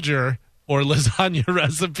Soldier, or lasagna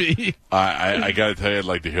recipe? I got to tell you, I'd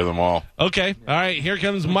like to hear them all. Okay. All right. Here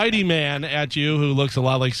comes Mighty Man at you, who looks a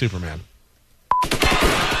lot like Superman.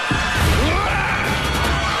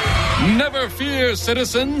 Never fear,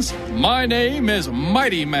 citizens. My name is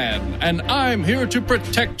Mighty Man, and I'm here to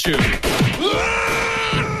protect you.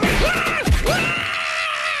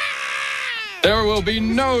 There will be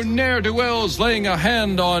no ne'er-do-wells laying a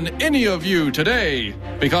hand on any of you today,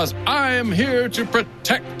 because I am here to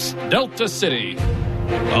protect Delta City.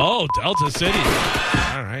 Oh, Delta City.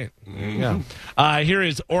 All right. Yeah. Here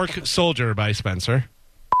is Orc Soldier by Spencer.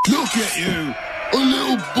 Look at you, a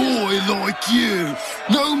little boy like you.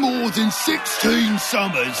 No more than 16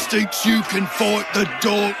 summers thinks you can fight the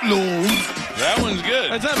Dark Lord. That one's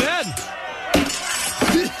good. That's not bad.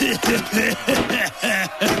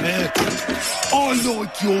 I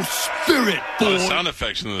like your spirit, boy. The sound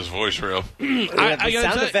effects in this voice reel. The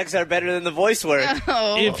sound effects are better than the voice work.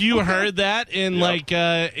 If you heard that in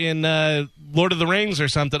Lord of the Rings or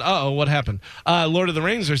something, what happened? Lord of the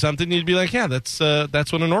Rings or something, you'd be like, yeah, that's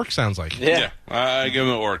what an orc sounds like. Yeah. I give him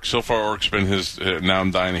the orc. So far, orc's been his. Now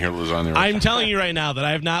I'm dying to hear lasagna. I'm telling you right now that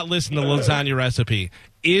I have not listened to lasagna recipe.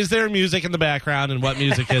 Is there music in the background, and what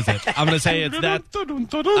music is it? I'm going to say it's that.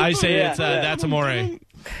 I say it's That's Amore.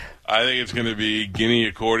 I think it's going to be Guinea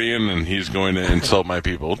accordion, and he's going to insult my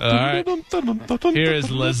people. All right. Here is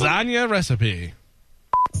lasagna recipe.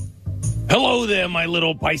 Hello there, my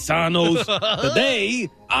little paisanos. Today,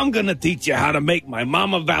 I'm going to teach you how to make my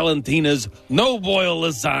Mama Valentina's no-boil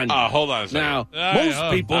lasagna. Hold on a second. Now,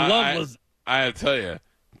 most people love lasagna. I have to tell you,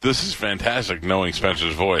 this is fantastic knowing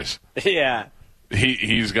Spencer's voice. Yeah.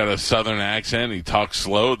 He's got a southern accent. He talks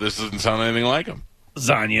slow. This doesn't sound anything like him.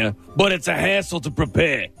 Lasagna, but it's a hassle to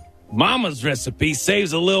prepare. Mama's recipe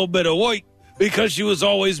saves a little bit of work because she was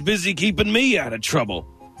always busy keeping me out of trouble.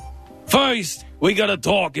 First, we gotta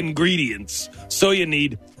talk ingredients. So you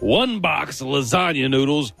need 1 box of lasagna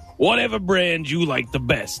noodles, whatever brand you like the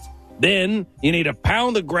best. Then you need a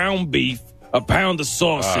pound of ground beef, a pound of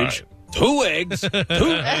sausage, 2 eggs, 2... I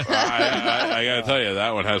gotta tell you,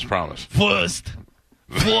 that one has promise. First.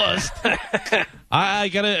 I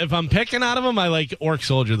gotta. If I'm picking out of them, I like Orc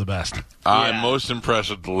Soldier the best. I'm most impressed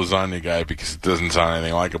with the lasagna guy because it doesn't sound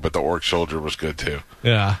anything like it, but the Orc Soldier was good too.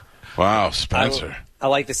 Yeah. Wow, Spencer. I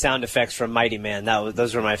like the sound effects from Mighty Man.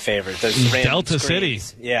 Those were my favorite. Those Delta screens.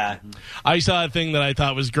 City. Yeah. I saw a thing that I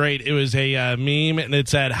thought was great. It was a meme, and it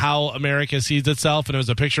said how America sees itself, and it was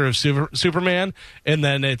a picture of Superman, and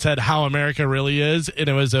then it said how America really is, and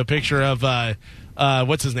it was a picture of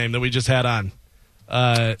what's his name that we just had on.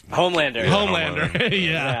 Homelander.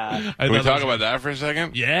 Yeah. Can we talk about that for a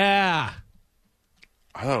second? Yeah.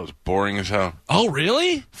 I thought it was boring as hell. Oh,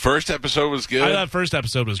 really? First episode was good. I thought first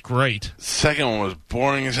episode was great. Second one was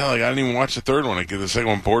boring as hell. Like, I didn't even watch the third one. The second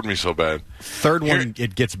one bored me so bad. Third one,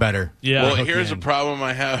 it gets better. Yeah. Well, here's a problem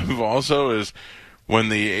I have also is when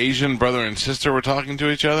the Asian brother and sister were talking to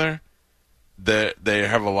each other, they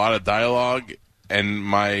have a lot of dialogue, and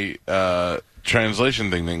my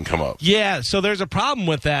translation thing didn't come up. Yeah, so there's a problem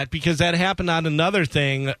with that because that happened on another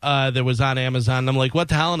thing that was on Amazon. I'm like, what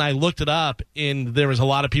the hell? And I looked it up, and there was a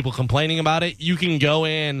lot of people complaining about it. You can go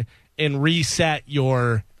in and reset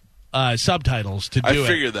your subtitles to do it. I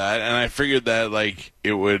figured that, and I figured that like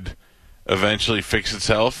it would eventually fix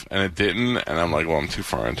itself, and it didn't. And I'm like, well, I'm too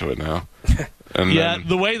far into it now. And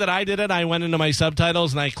the way that I did it, I went into my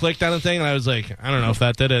subtitles and I clicked on the thing and I was like, I don't know if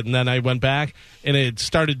that did it. And then I went back and it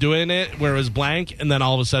started doing it where it was blank, and then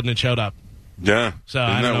all of a sudden it showed up. Yeah. So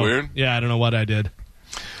Isn't that weird? Yeah, I don't know what I did.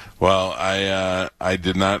 Well, I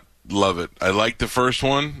did not love it. I liked the first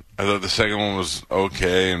one. I thought the second one was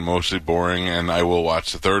okay and mostly boring, and I will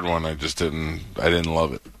watch the third one. I didn't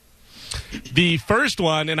love it. The first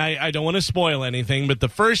one, and I don't want to spoil anything, but the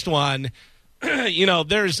first one,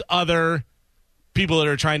 there's other people that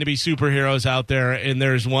are trying to be superheroes out there, and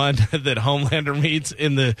there's one that Homelander meets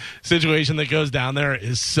in the situation that goes down there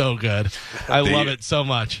is so good. I love it so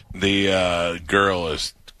much. The girl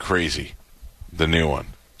is crazy. The new one.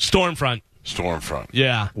 Stormfront.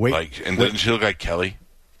 Yeah. Doesn't she look like Kelly?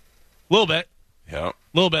 A little bit. Yeah. A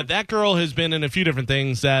little bit. That girl has been in a few different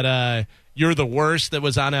things. That You're the Worst that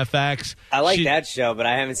was on FX. I like that show, but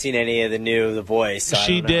I haven't seen any of the new The Voice. So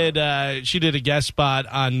she did a guest spot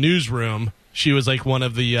on Newsroom. She was like one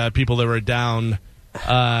of the people that were down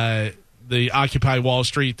the Occupy Wall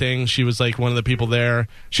Street thing. She was like one of the people there.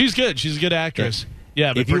 She's good. She's a good actress.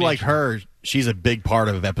 Yeah, but if you like her, she's a big part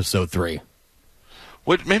of episode 3.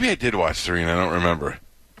 What? Maybe I did watch 3 and I don't remember.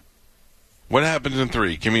 What happens in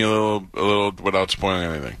 3? Give me a little without spoiling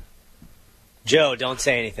anything. Joe, don't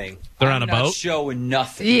say anything. They're on a boat? Not showing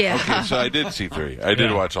nothing. Yeah. Okay, so I did see 3. I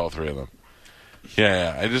did watch all 3 of them.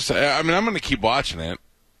 Yeah. I mean, I'm going to keep watching it,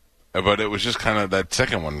 but it was just kind of that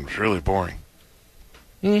second one was really boring.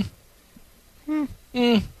 That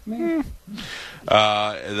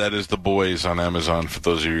is The Boys on Amazon, for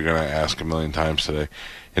those of you who are going to ask a million times today.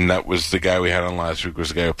 And that was the guy we had on last week, was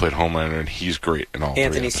the guy who played Homelander, and he's great in all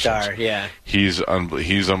Anthony 3 episodes. Starr, yeah. He's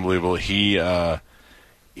unbelievable. He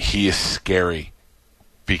is scary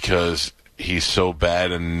because he's so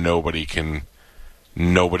bad and nobody can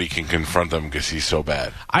confront him because he's so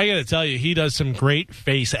bad. I got to tell you, he does some great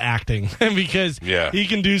face acting because he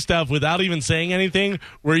can do stuff without even saying anything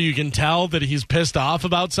where you can tell that he's pissed off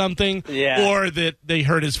about something or that they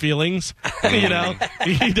hurt his feelings. You know,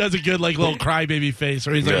 he does a good like little crybaby face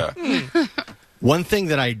where he's like. One thing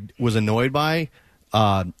that I was annoyed by,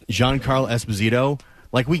 Giancarlo Esposito.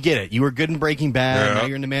 Like, we get it. You were good in Breaking Bad. Now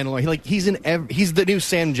you're in The Mandalorian. He's the new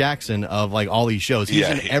Sam Jackson of like all these shows. He's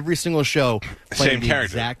in every single show playing the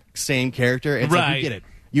exact same character. It's like, we get it.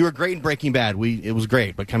 You were great in Breaking Bad. It was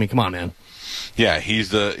great, but come on, man. Yeah, he's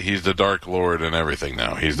the Dark Lord and everything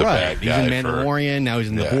now. He's the bad guy. He's in Mandalorian. Now he's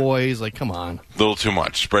in The Boys. Like, come on. A little too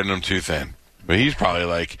much. Spreading him too thin. But he's probably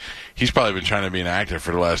been trying to be an actor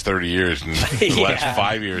for the last 30 years, and the last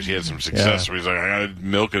 5 years he had some success. So he's like, I gotta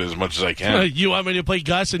milk it as much as I can. You want me to play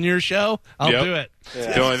Gus in your show? I'll do it.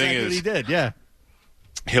 Yeah. The only thing is, he did. Yeah,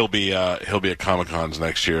 he'll be at Comic-Cons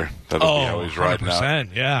next year. That'll be how he's riding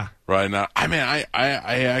out. Yeah, riding out. I mean, I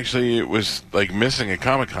actually was like missing a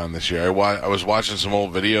Comic-Con this year. I was watching some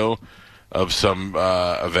old video of some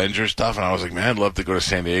Avengers stuff, and I was like, man, I'd love to go to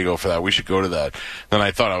San Diego for that. We should go to that. Then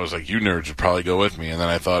I thought, I was like, you nerds would probably go with me, and then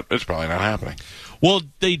I thought, it's probably not happening. Well,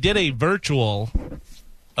 they did a virtual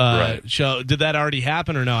show. Did that already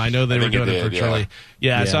happen or no? I know they were doing it virtually.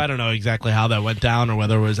 Yeah, so I don't know exactly how that went down or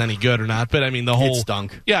whether it was any good or not. But I mean, the whole it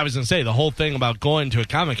stunk. Yeah, I was gonna say the whole thing about going to a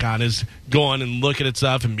Comic-Con is going and looking at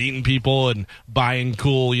stuff and meeting people and buying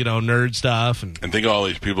cool, nerd stuff. And think of all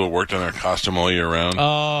these people who worked on their costume all year round.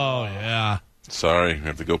 Oh yeah. Sorry, you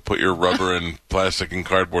have to go put your rubber and plastic and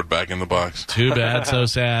cardboard back in the box. Too bad, so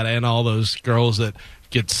sad, and all those girls that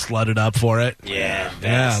get slutted up for it. Yeah.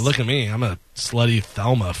 Yeah, look at me. I'm a slutty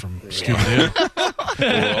Thelma from Scooby-Doo.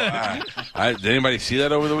 Did anybody see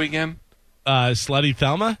that over the weekend? Slutty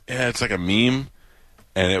Thelma? Yeah, it's like a meme,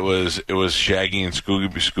 and it was Shaggy and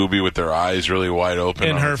Scooby with their eyes really wide open.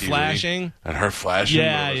 And her flashing? And her flashing.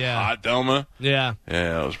 Yeah. Hot Thelma. Yeah.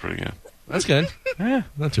 Yeah, that was pretty good. That's good. Yeah,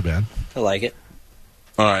 not too bad. I like it.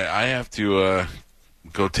 All right, I have to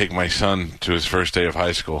go take my son to his first day of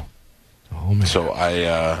high school. Oh, man. So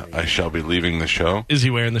I shall be leaving the show. Is he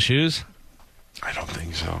wearing the shoes? I don't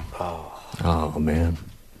think so. Oh man.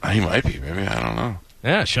 He might be, maybe. I don't know.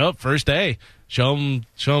 Yeah, show up first day. Show him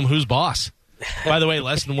who's boss. By the way,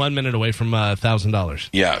 less than 1 minute away from $1,000.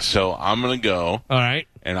 Yeah, so I'm going to go. All right.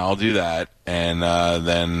 And I'll do that, and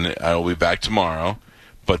then I will be back tomorrow.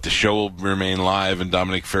 But the show will remain live, and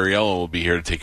Dominic Ferriello will be here to take